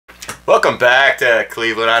Welcome back to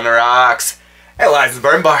Cleveland on the Rocks at Lions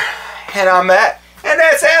Burn Bar. And I'm Matt. And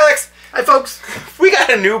that's Alex. Hi, folks. We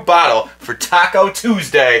got a new bottle for Taco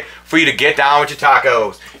Tuesday for you to get down with your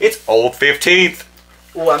tacos. It's Old 15th.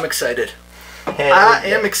 Oh, I'm excited. I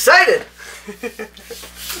am excited.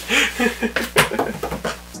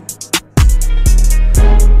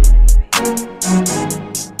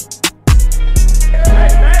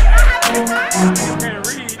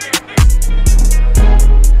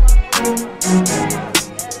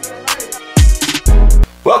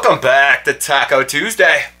 Welcome back to Taco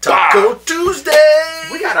Tuesday. Taco Tuesday.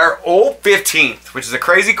 We got our Old 15th, which is a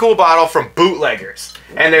crazy cool bottle from Bootleggers.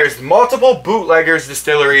 And there's multiple Bootleggers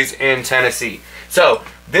distilleries in Tennessee. So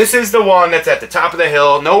this is the one that's at the top of the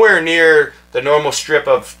hill, nowhere near the normal strip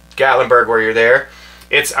of Gatlinburg where you're there.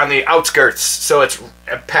 It's on the outskirts, so it's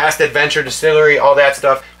past Adventure Distillery, all that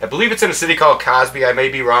stuff. I believe it's in a city called Cosby. I may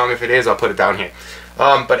be wrong. If it is, I'll put it down here.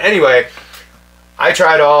 But anyway, I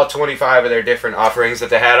tried all 25 of their different offerings that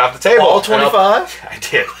they had off the table. All 25? I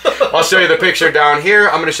did. I'll show you the picture down here.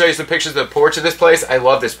 I'm going to show you some pictures of the porch of this place. I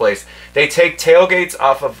love this place. They take tailgates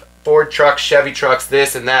off of Ford trucks, Chevy trucks,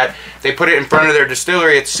 this and that. They put it in front of their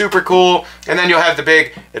distillery. It's super cool. And then you'll have the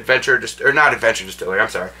big Adventure, or not Adventure Distillery, I'm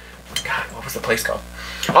sorry. God, what was the place called?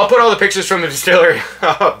 I'll put all the pictures from the distillery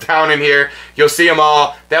down in here. You'll see them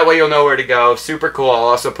all. That way you'll know where to go. Super cool. I'll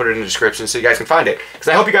also put it in the description so you guys can find it. Because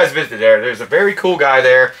I hope you guys visited there. There's a very cool guy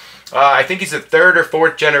there. I think he's a 3rd or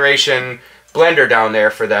 4th generation blender down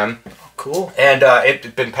there for them. Cool. And it's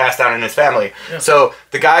been passed down in his family. Yeah. So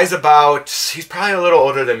the guy's he's probably a little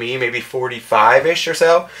older than me, maybe 45-ish or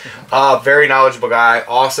so. Very knowledgeable guy.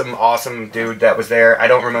 Awesome dude that was there. I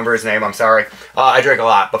don't remember his name, I'm sorry. I drank a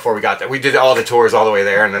lot before we got there. We did all the tours all the way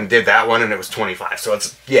there and then did that one and it was 25. So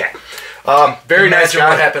it's, yeah. Very nice guy.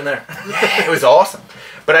 What happened there? Yeah, it was awesome.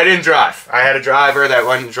 But I didn't drive. I had a driver that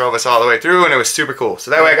went and drove us all the way through and it was super cool.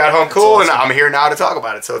 So that way I got home cool awesome. And I'm here now to talk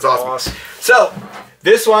about it. So it's awesome. So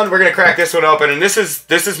this one, we're going to crack this one open, and this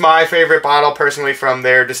is my favorite bottle, personally, from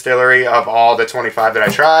their distillery of all the 25 that I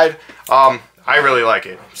tried. I really like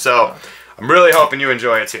it, so I'm really hoping you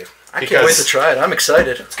enjoy it, too. I can't wait to try it. I'm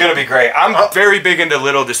excited. It's going to be great. I'm very big into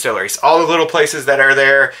little distilleries. All the little places that are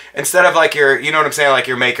there, instead of like your, you know what I'm saying, like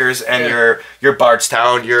your Makers and your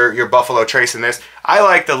Bardstown, your Buffalo Trace and this. I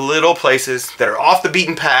like the little places that are off the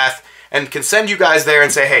beaten path and can send you guys there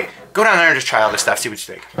and say, hey, go down there and just try all this stuff, see what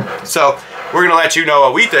you think. So we're going to let you know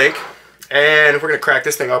what we think, and we're going to crack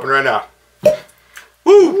this thing open right now.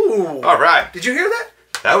 Woo! Ooh. All right. Did you hear that?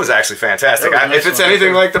 That was actually fantastic. Nice if it's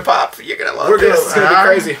anything like the pop, you're going to love this. It's going to be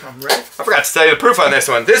crazy. I'm ready. I forgot to tell you the proof on this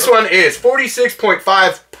one. This one is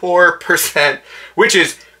 46.54%, which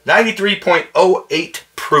is 93.08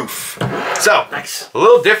 proof. So, nice. A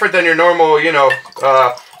little different than your normal,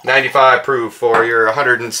 95 proof or your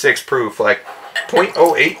 106 proof. Like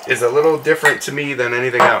 0.08 is a little different to me than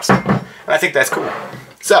anything else. And I think that's cool.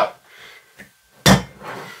 So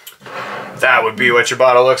that would be what your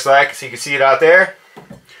bottle looks like. So you can see it out there.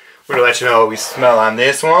 We're gonna let you know what we smell on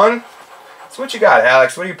this one. So what you got,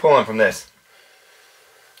 Alex? What are you pulling from this?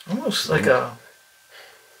 Almost like a,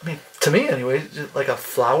 I mean, to me anyway, like a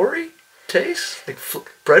flowery taste, like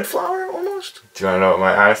bread flour almost. Do you want to know what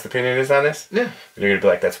my honest opinion is on this? Yeah. You're going to be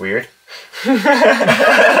like, that's weird.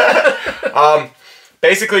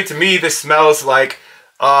 Basically, to me, this smells like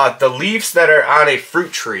the leaves that are on a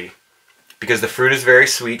fruit tree, because the fruit is very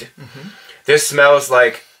sweet. This smells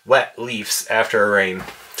like wet leaves after a rain,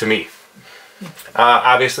 to me.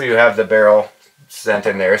 Obviously, you have the barrel scent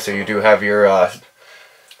in there, so you do have your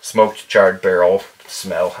smoked charred barrel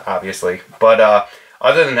smell, obviously. But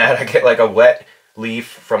other than that, I get like a wet leaf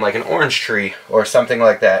from like an orange tree or something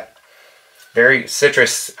like that. Very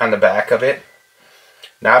citrus on the back of it.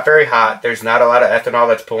 Not very hot. There's not a lot of ethanol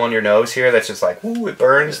that's pulling your nose here. That's just like, ooh, it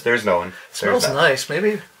burns. There's no one. It smells nice.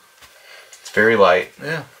 Maybe. It's very light.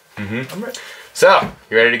 Yeah. I'm ready. So,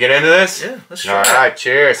 you ready to get into this? Yeah, let's try it. All right,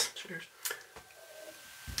 cheers. Cheers.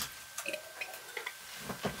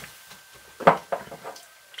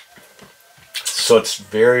 So it's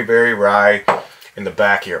very, very rye in the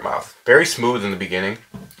back of your mouth. Very smooth in the beginning.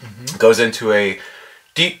 Goes into a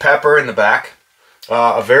deep pepper in the back.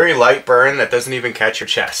 A very light burn that doesn't even catch your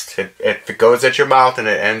chest. It goes at your mouth and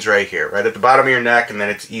it ends right here, right at the bottom of your neck, and then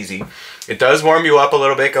it's easy. It does warm you up a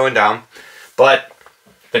little bit going down, but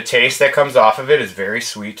the taste that comes off of it is very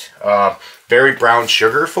sweet. Very brown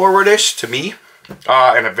sugar forward-ish to me,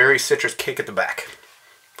 and a very citrus kick at the back.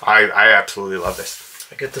 I absolutely love this.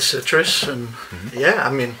 I get the citrus, and yeah,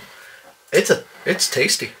 I mean, it's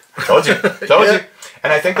tasty. Told you. Told you.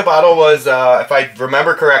 And I think the bottle was, if I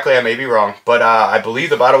remember correctly, I may be wrong, but I believe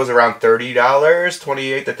the bottle was around $30,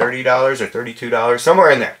 $28 to $30 or $32, somewhere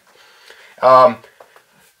in there.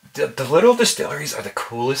 The little distilleries are the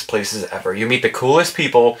coolest places ever. You meet the coolest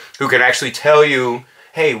people who can actually tell you,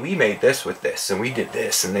 hey, we made this with this, and we did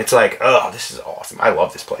this, and it's like, oh, this is awesome. I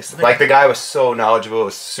love this place. Like, the guy was so knowledgeable. It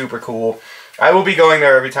was super cool. I will be going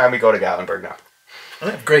there every time we go to Gatlinburg now.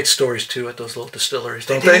 They have great stories, too, at those little distilleries,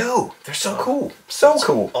 don't They they? do. They're so cool. So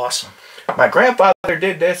cool. Awesome. My grandfather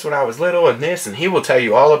did this when I was little and this, and he will tell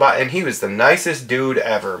you all about it, and he was the nicest dude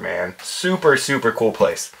ever, man. Super, super cool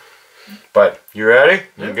place. But, you ready?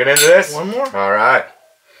 You can get into this? One more? All right.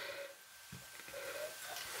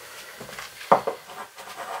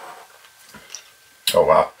 Oh,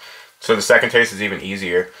 wow. So the second taste is even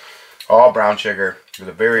easier. All brown sugar with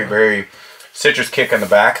a very, very citrus kick on the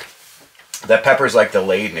back. That pepper's like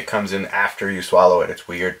delayed and it comes in after you swallow it. It's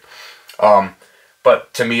weird.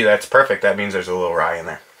 But to me, that's perfect. That means there's a little rye in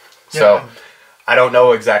there. So I don't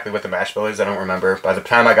know exactly what the mash bill is. I don't remember. By the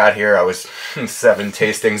time I got here, I was 7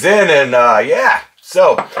 tastings in, and yeah.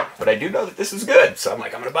 So, but I do know that this is good. So I'm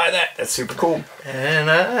like, I'm gonna buy that. That's super cool. And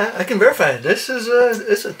I can verify it. This is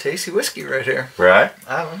a tasty whiskey right here. Right.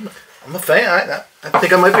 I'm a fan. I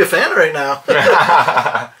think I might be a fan right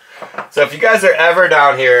now. So if you guys are ever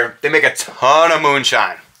down here, they make a ton of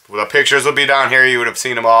moonshine. Well, the pictures will be down here. You would have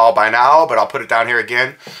seen them all by now, but I'll put it down here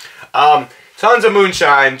again. Tons of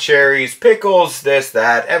moonshine, cherries, pickles, this,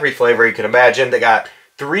 that, every flavor you can imagine. They got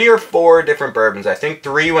 3 or 4 different bourbons. I think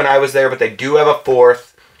 3 when I was there, but they do have a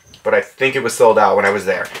 4th. But I think it was sold out when I was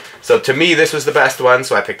there. So to me, this was the best one,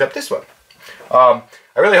 so I picked up this one.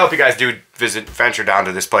 I really hope you guys do venture down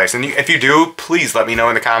to this place. And if you do, please let me know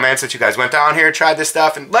in the comments that you guys went down here, tried this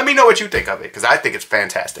stuff, and let me know what you think of it, because I think it's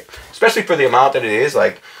fantastic. Especially for the amount that it is.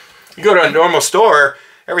 Like, you go to a normal store,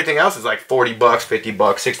 everything else is like 40 bucks, 50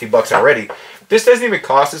 bucks, 60 bucks already. This doesn't even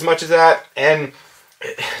cost as much as that, and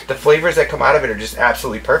the flavors that come out of it are just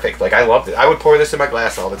absolutely perfect. Like, I loved it. I would pour this in my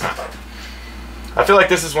glass all the time. I feel like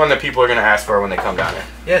this is one that people are going to ask for when they come down here.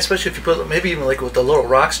 Yeah, especially if you put, maybe even like with the little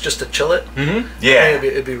rocks just to chill it. Mm-hmm. Yeah.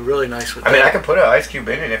 It'd be really nice with that. I mean, I could put an ice cube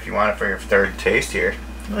in it if you want it for your 3rd taste here.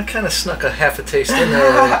 I kind of snuck a half a taste in there.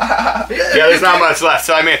 Yeah, there's not much left.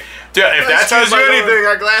 So, I mean, dude, if that tells you anything,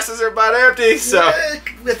 our glasses are about empty. So yeah,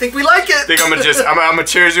 I think we like it. I think I'm gonna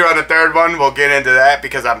cheers you on the 3rd one. We'll get into that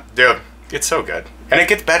because dude, it's so good. And it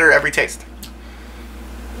gets better every taste.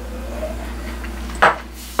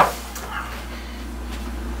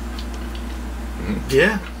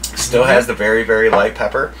 Yeah. Still has the very, very light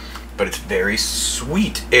pepper, but it's very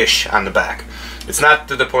sweet-ish on the back. It's not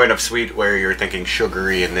to the point of sweet where you're thinking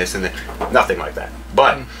sugary and this and that. Nothing like that.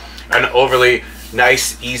 But an overly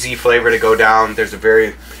nice, easy flavor to go down. There's a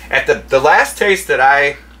very... At the last taste that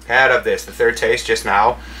I had of this, the 3rd taste just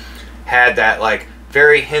now, had that, like,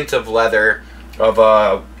 very hint of leather of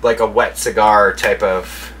like a wet cigar type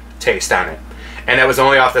of taste on it. And that was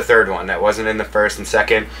only off the 3rd one. That wasn't in the 1st and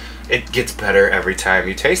 2nd. It gets better every time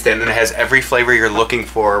you taste it, and it has every flavor you're looking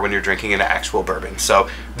for when you're drinking an actual bourbon. So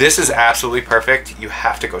this is absolutely perfect. You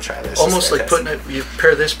have to go try this. Almost like putting it, you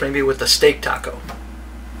pair this maybe with a steak taco.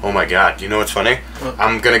 Oh my god, you know what's funny?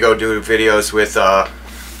 I'm gonna go do videos with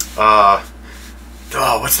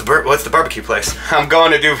what's the barbecue place? I'm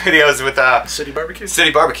going to do videos with City Barbecue?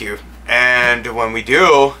 City Barbecue. And when we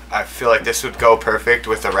do, I feel like this would go perfect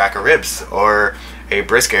with a rack of ribs or a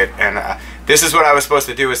brisket. And this is what I was supposed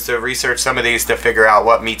to do, is to research some of these to figure out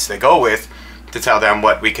what meats they go with, to tell them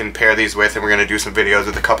what we can pair these with. And we're going to do some videos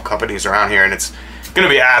with a couple companies around here, and it's going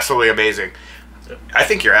to be absolutely amazing. I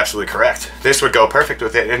think you're absolutely correct. This would go perfect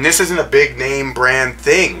with it. And this isn't a big name brand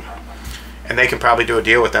thing. And they can probably do a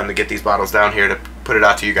deal with them to get these bottles down here to put it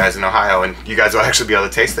out to you guys in Ohio, and you guys will actually be able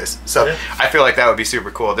to taste this. So yeah. I feel like that would be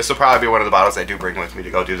super cool. This will probably be one of the bottles I do bring with me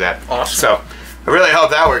to go do that. Awesome. So I really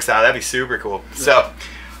hope that works out. That'd be super cool. Yeah. So,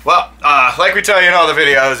 well, like we tell you in all the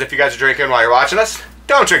videos, if you guys are drinking while you're watching us,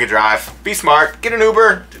 don't drink and drive. Be smart. Get an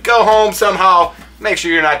Uber. Go home somehow. Make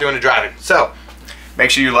sure you're not doing the driving. So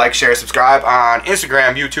make sure you like, share, subscribe on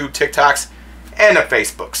Instagram, YouTube, TikToks, and the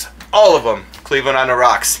Facebooks. All of them. Cleveland on the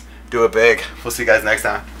Rocks. Do it big. We'll see you guys next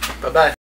time. Bye-bye.